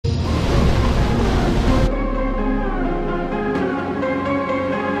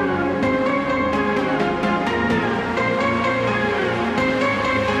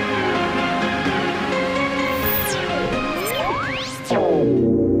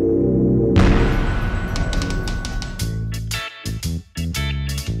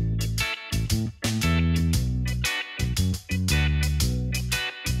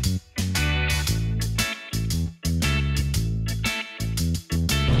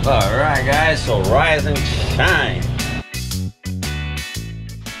All right, guys, so rise and shine.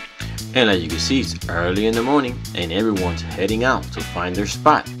 And as you can see, it's early in the morning and everyone's heading out to find their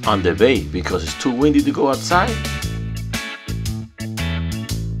spot on the bay because it's too windy to go outside.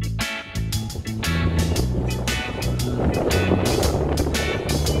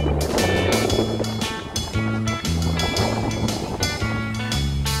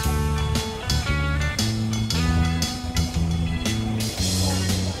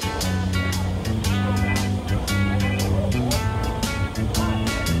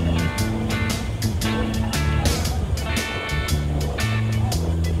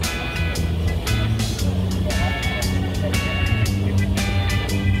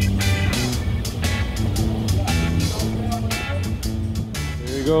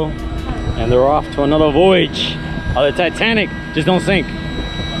 Go, and they're off to another voyage of the Titanic. Just don't sink.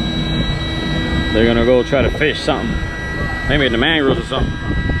 They're gonna go try to fish something, maybe in the mangroves or something.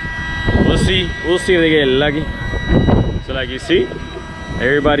 We'll see if they get lucky. So like you see,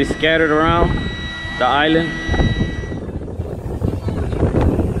 everybody's scattered around the island.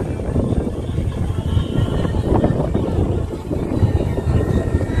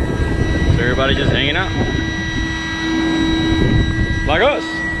 So everybody just hanging out like us.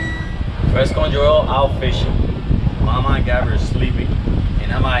 Fresco and Joel out fishing. Mama and Gabby are sleeping.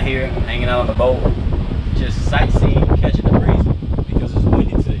 And I'm out here hanging out on the boat. Just sightseeing, catching the breeze because it's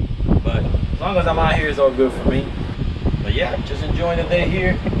windy today. But as long as I'm out here, it's all good for me. But yeah, just enjoying the day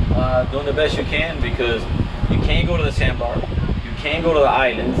here. Doing the best you can because you can't go to the sandbar. You can't go to the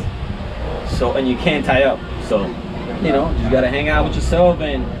islands. And you can't tie up. So, you know, you gotta hang out with yourself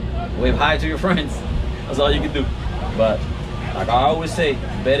and wave hi to your friends. That's all you can do. But like I always say,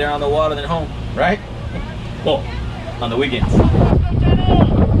 better on the water than home, right? Well, on the weekends. What's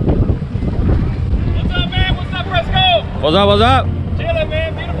up, man? What's up, Fresco? What's up, what's up? Chilling,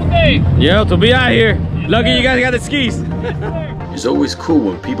 man. Beautiful day. Yeah, to be out here. Lucky you guys got the skis. It's always cool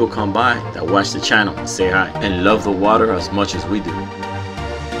when people come by that watch the channel and say hi and love the water as much as we do.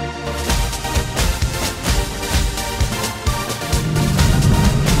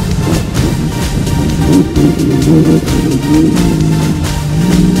 You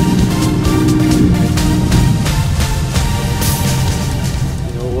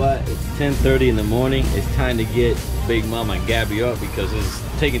know what? It's 10:30 in the morning. It's time to get Big Mama and Gabby up because it's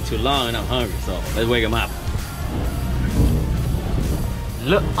taking too long and I'm hungry. So let's wake them up.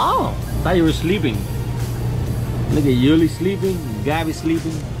 Look, oh, I thought you were sleeping. Look at Yuli sleeping, Gabby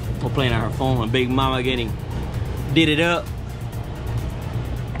sleeping. We're playing on her phone and Big Mama did it up.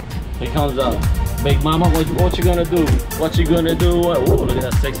 Here comes Big Mama, what you gonna do? What you gonna do? Oh, look at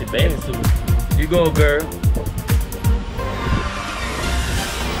that sexy bathing suit. You go, girl.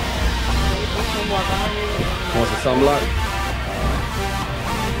 Wants a sunblock?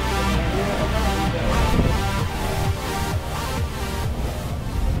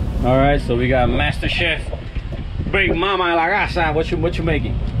 All right, so we got Master Chef Big Mama en la casa. What you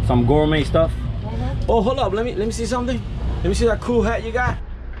making? Some gourmet stuff? Oh, hold up. Let me see something. Let me see that cool hat you got.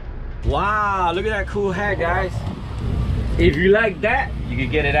 Wow, look at that cool hat, guys. If you like that, you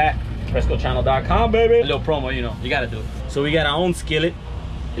can get it at frescochannel.com, baby. A little promo, you know, you gotta do it. So we got our own skillet,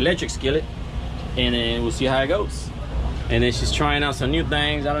 electric skillet, and then we'll see how it goes. And then she's trying out some new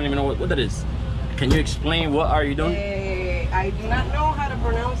things. I don't even know what that is. Can you explain what are you doing? I do not know how to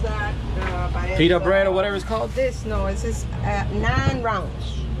pronounce that. Pita bread or whatever it's called? This, no, it says naan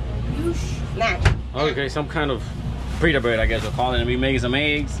rounds. Naan. Okay, some kind of pita bread, I guess we'll call it. And we making some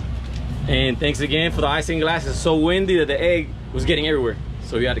eggs. And thanks again for the icing glass. It's so windy that the egg was getting everywhere.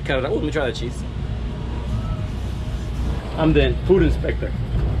 So we had to cut it out. Oh, let me try the cheese. I'm the food inspector.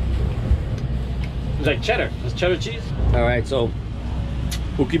 It's like cheddar. It's cheddar cheese. All right, so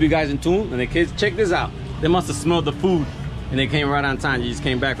we'll keep you guys in tune. And the kids, check this out. They must have smelled the food and they came right on time. You just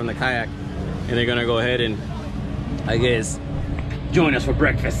came back from the kayak. And they're gonna go ahead and, I guess, join us for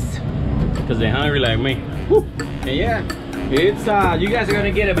breakfast. Because they're hungry like me. Woo. And yeah. It's you guys are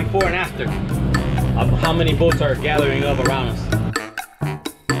gonna get a before and after of how many boats are gathering up around us.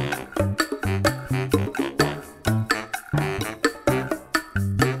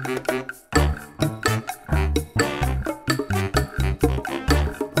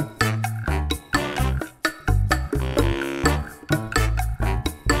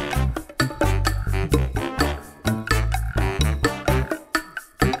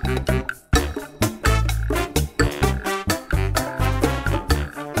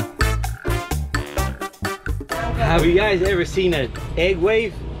 Have you guys ever seen an egg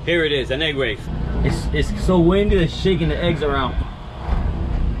wave? Here it is, an egg wave. It's so windy it's shaking the eggs around.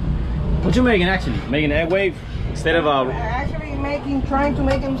 What you making actually? Making an egg wave? Instead of actually make trying to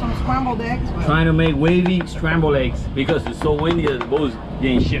make him some scrambled eggs. Trying to make wavy scrambled eggs because it's so windy that the boat's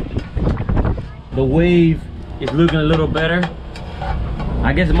getting shifted. The wave is looking a little better.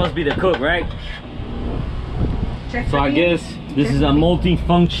 I guess it must be the cook, right? So I guess this is a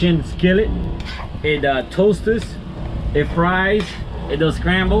multi-function skillet. It toasts, it fries, it does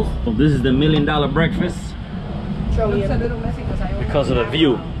scrambles. So this is the $1 million breakfast. Looks a little messy Because of the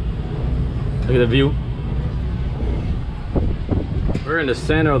view. Look at the view. We're in the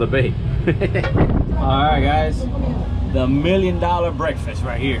center of the bay. All right, guys. The $1 million breakfast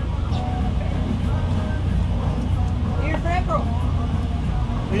right here. Here, Fresco.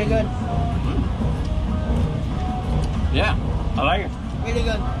 Really good. Yeah, I like it. Really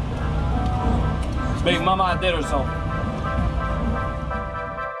good. Big Mama did or so.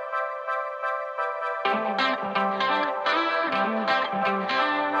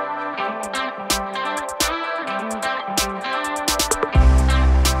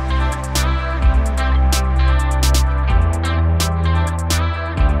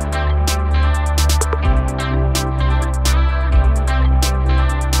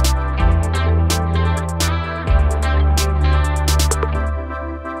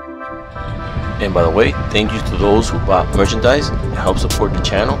 And by the way, thank you to those who bought merchandise. It helps support the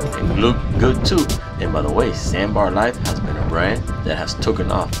channel and look good too. And by the way, Sandbar Life has been a brand that has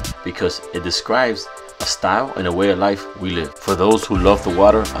taken off because it describes a style and a way of life we live for those who love the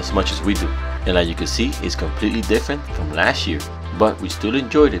water as much as we do. And like you can see, it's completely different from last year, but we still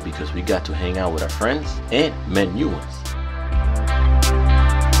enjoyed it because we got to hang out with our friends and met new ones.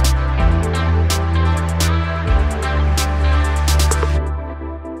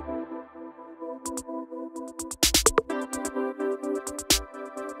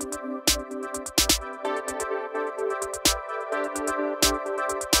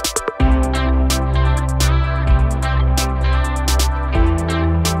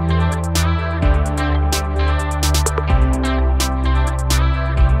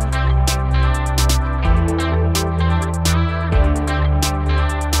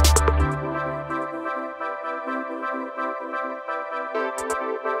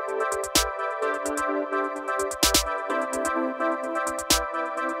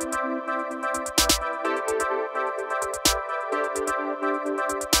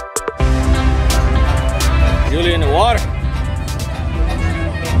 Julie in the water.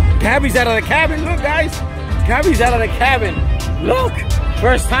 Gabby's out of the cabin. Look, guys. Gabby's out of the cabin. Look.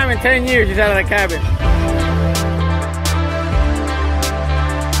 First time in 10 years she's out of the cabin.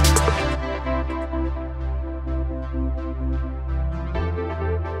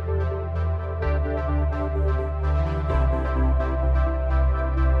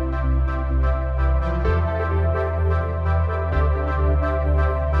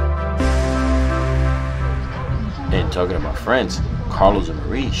 And talking about friends, Carlos and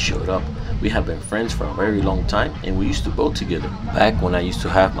Marie showed up. We have been friends for a very long time and we used to boat together back when I used to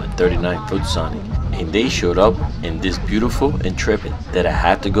have my 39-foot Sonic. And they showed up in this beautiful Intrepid that I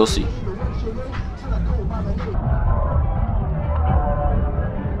had to go see.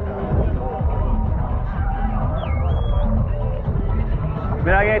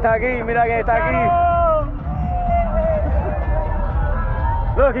 Mira quién está aquí, mira quién está aquí.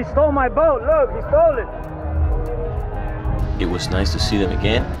 Look, he stole my boat. Look, he stole it. It was nice to see them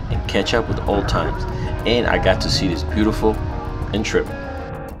again and catch up with old times. And I got to see this beautiful Intrepid.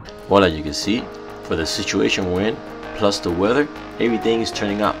 Well, as you can see, for the situation we're in, plus the weather, everything is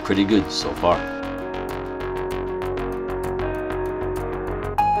turning out pretty good so far.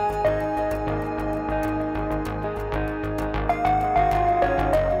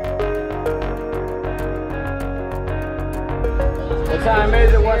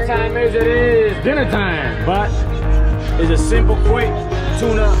 What time is it? It is dinner time, but it's a simple, quick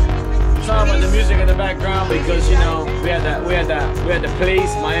tuna. Sorry about the music in the background because you know we had the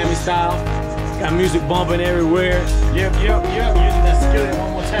place Miami style. Got music bumping everywhere. Yep. Using that skillet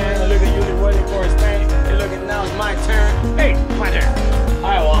one more time. Look at Yuli waiting for his thing. And look at now it's my turn. Hey, my turn.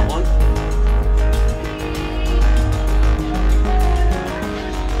 I want one.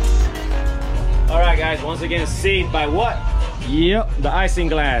 All right, guys. Once again, saved by what? Yep, the icing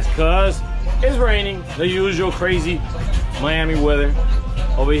glass, cause it's raining, the usual crazy Miami weather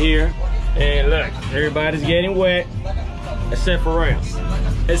over here. And look, everybody's getting wet, except for us.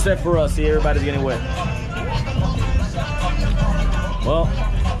 Except for us, see, everybody's getting wet. Well,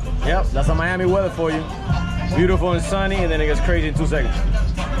 yep, that's a Miami weather for you. Beautiful and sunny, and then it gets crazy in 2 seconds.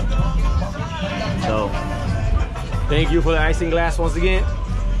 So, thank you for the icing glass once again.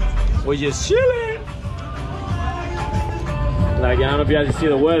 We're just chilling. Like, I don't know if you guys can see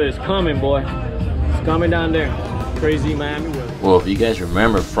the weather. It's coming, boy. It's coming down there. Crazy Miami weather. Well, if you guys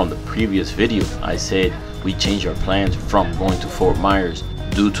remember from the previous video, I said we changed our plans from going to Fort Myers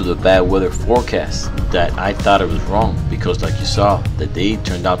due to the bad weather forecast. That I thought it was wrong, because like you saw, the day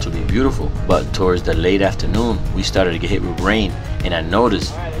turned out to be beautiful, but towards the late afternoon we started to get hit with rain, and I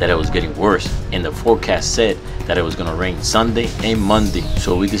noticed that it was getting worse, and the forecast said that it was gonna rain Sunday and Monday.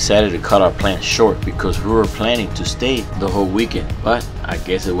 So we decided to cut our plans short, because we were planning to stay the whole weekend, but I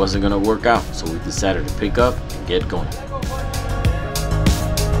guess it wasn't gonna work out, so we decided to pick up and get going.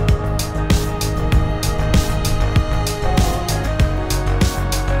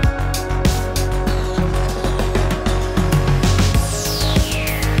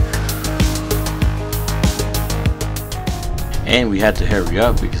 And we had to hurry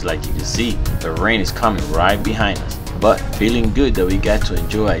up because, like you can see, the rain is coming right behind us. But feeling good that we got to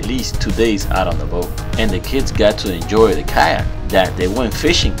enjoy at least 2 days out on the boat. And the kids got to enjoy the kayak. That they went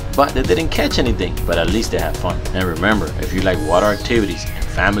fishing, but they didn't catch anything, but at least they had fun. And remember, if you like water activities and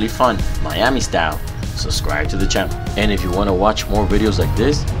family fun, Miami style, subscribe to the channel. And if you want to watch more videos like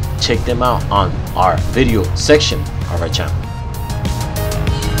this, check them out on our video section of our channel.